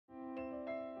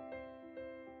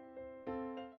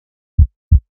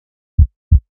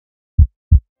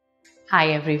Hi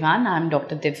everyone, I'm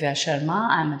Dr. Divya Sharma.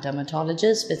 I'm a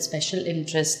dermatologist with special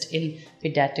interest in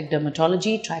pediatric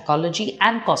dermatology, trichology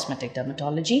and cosmetic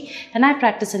dermatology, and I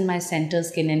practice in my center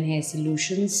Skin and Hair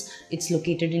Solutions. It's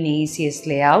located in AECS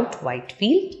layout,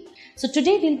 Whitefield. So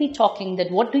today we'll be talking that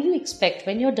what do you expect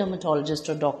when your dermatologist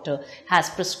or doctor has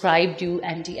prescribed you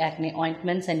anti-acne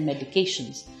ointments and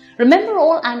medications. Remember,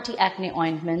 all anti-acne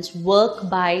ointments work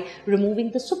by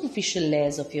removing the superficial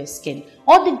layers of your skin,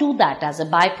 or they do that as a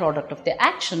byproduct of their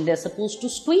action. They're supposed to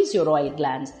squeeze your oil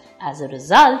glands. As a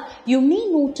result, you may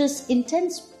notice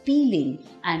intense peeling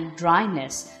and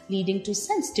dryness leading to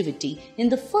sensitivity in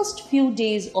the first few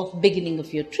days of beginning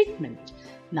of your treatment.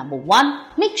 Number one,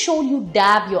 make sure you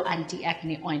dab your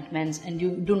anti-acne ointments and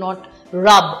you do not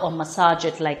rub or massage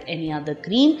it like any other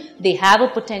cream. They have a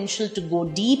potential to go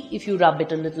deep if you rub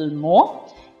it a little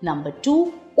more. Number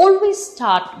two, always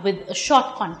start with a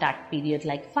short contact period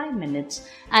like 5 minutes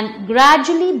and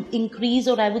gradually increase,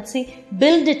 or I would say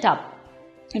build it up,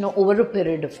 over a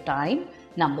period of time.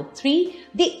 Number three,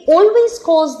 they always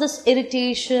cause this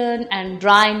irritation and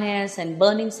dryness and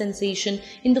burning sensation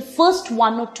in the first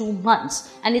 1 or 2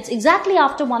 months. And it's exactly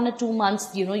after 1 or 2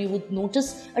 months, you would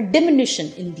notice a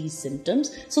diminution in these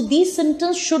symptoms. So these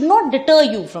symptoms should not deter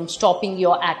you from stopping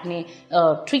your acne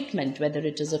treatment, whether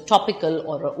it is a topical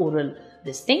or an oral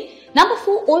Number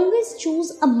four, always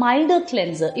choose a milder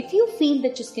cleanser. If you feel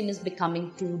that your skin is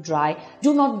becoming too dry,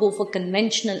 do not go for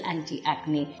conventional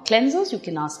anti-acne cleansers. You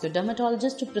can ask your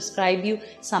dermatologist to prescribe you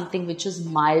something which is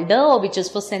milder or which is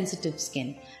for sensitive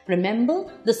skin. Remember,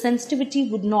 the sensitivity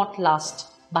would not last,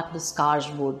 but the scars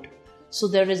would. So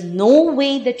there is no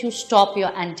way that you stop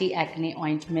your anti-acne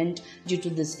ointment due to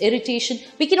this irritation.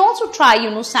 We can also try,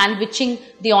 sandwiching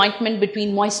the ointment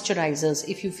between moisturizers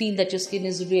if you feel that your skin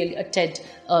is really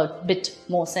a bit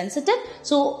more sensitive.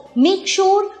 So make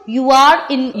sure you are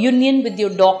in union with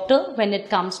your doctor when it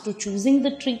comes to choosing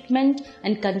the treatment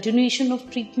and continuation of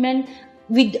treatment.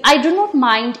 I do not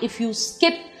mind if you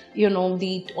skip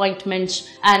the ointments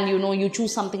and you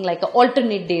choose something like an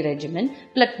alternate day regimen,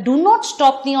 but do not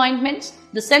stop the ointments.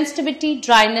 The sensitivity,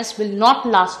 dryness will not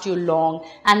last you long,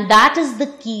 and that is the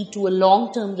key to a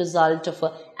long-term result of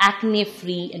a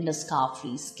acne-free and a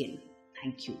scar-free skin.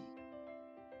 Thank you.